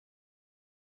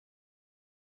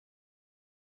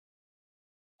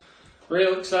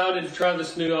Real excited to try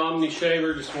this new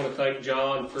OmniShaver. Just want to thank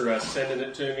John for sending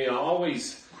it to me. I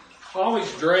always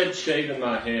dread shaving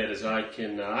my head, as I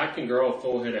can grow a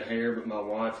full head of hair, but my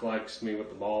wife likes me with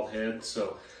the bald head,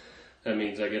 so that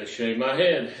means I get to shave my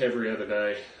head every other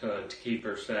day to keep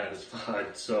her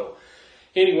satisfied. So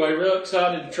anyway, real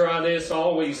excited to try this.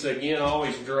 Always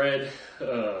dread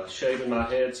shaving my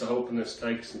head, so hoping this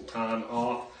takes some time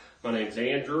off. My name's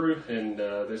Andrew, and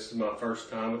this is my first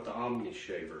time with the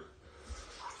OmniShaver.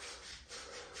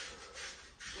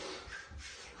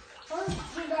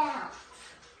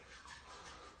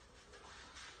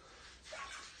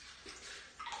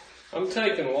 I'm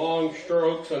taking long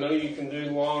strokes. I know you can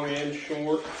do long and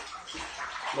short,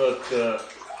 but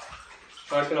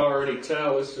I can already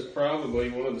tell this is probably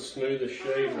one of the smoothest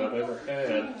shaves I've ever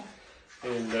had,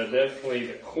 and definitely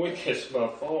the quickest by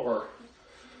far.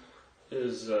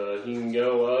 Is you can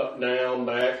go up, down,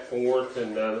 back, forth,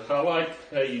 and I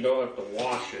like how you don't have to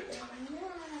wash it.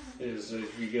 Is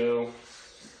if you go.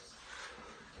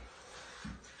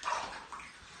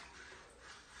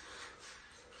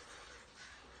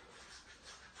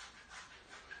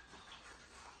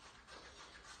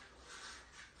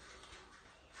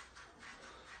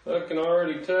 I can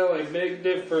already tell a big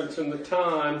difference in the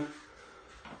time.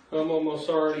 I'm almost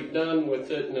already done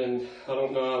with it, and I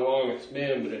don't know how long it's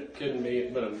been, but it couldn't be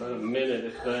but about a minute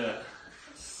if that.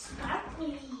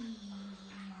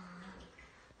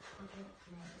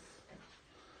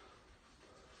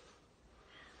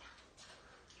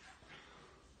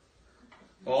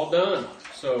 All done.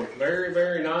 So very,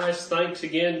 very nice. Thanks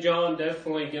again, John.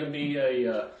 Definitely going to be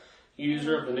a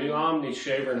user of the new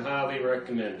OmniShaver and highly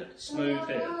recommend it. Smooth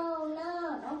head.